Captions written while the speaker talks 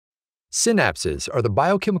Synapses are the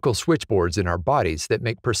biochemical switchboards in our bodies that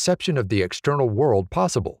make perception of the external world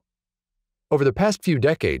possible. Over the past few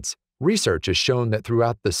decades, research has shown that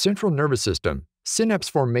throughout the central nervous system, synapse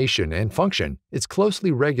formation and function is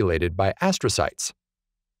closely regulated by astrocytes.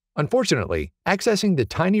 Unfortunately, accessing the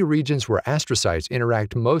tiny regions where astrocytes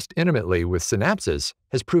interact most intimately with synapses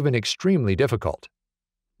has proven extremely difficult.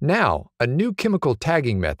 Now, a new chemical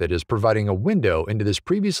tagging method is providing a window into this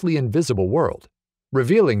previously invisible world,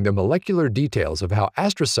 revealing the molecular details of how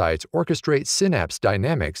astrocytes orchestrate synapse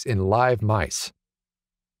dynamics in live mice.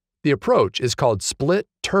 The approach is called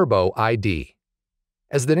Split-TurboID.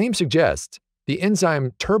 As the name suggests, the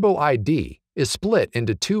enzyme TurboID is split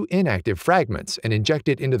into two inactive fragments and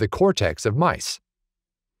injected into the cortex of mice.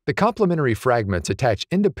 The complementary fragments attach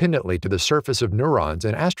independently to the surface of neurons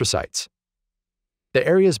and astrocytes. The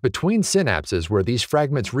areas between synapses where these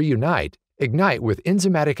fragments reunite ignite with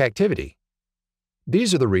enzymatic activity.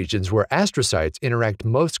 These are the regions where astrocytes interact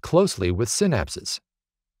most closely with synapses.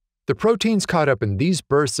 The proteins caught up in these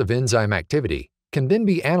bursts of enzyme activity can then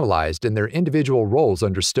be analyzed and their individual roles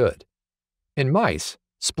understood. In mice,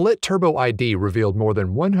 Split-TurboID revealed more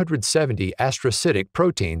than 170 astrocytic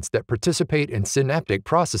proteins that participate in synaptic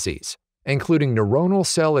processes, including neuronal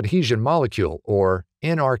cell adhesion molecule, or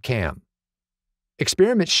NRCAM.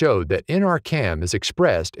 Experiments showed that NRCAM is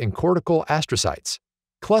expressed in cortical astrocytes,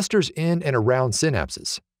 clusters in and around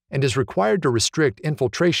synapses, and is required to restrict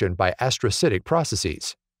infiltration by astrocytic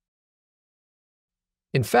processes.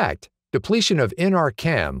 In fact, depletion of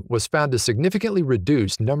NRCAM was found to significantly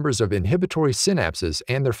reduce numbers of inhibitory synapses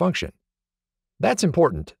and their function. That's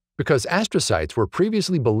important because astrocytes were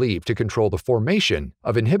previously believed to control the formation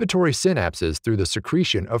of inhibitory synapses through the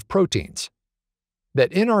secretion of proteins.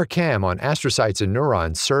 That NRCAM on astrocytes and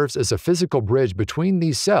neurons serves as a physical bridge between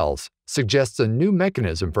these cells suggests a new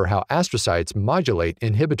mechanism for how astrocytes modulate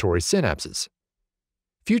inhibitory synapses.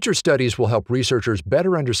 Future studies will help researchers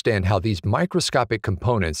better understand how these microscopic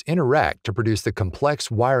components interact to produce the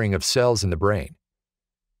complex wiring of cells in the brain.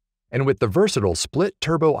 And with the versatile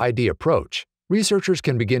Split-TurboID approach, researchers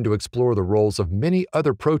can begin to explore the roles of many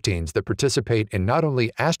other proteins that participate in not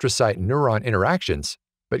only astrocyte-neuron interactions,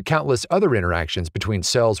 but countless other interactions between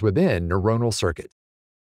cells within neuronal circuits.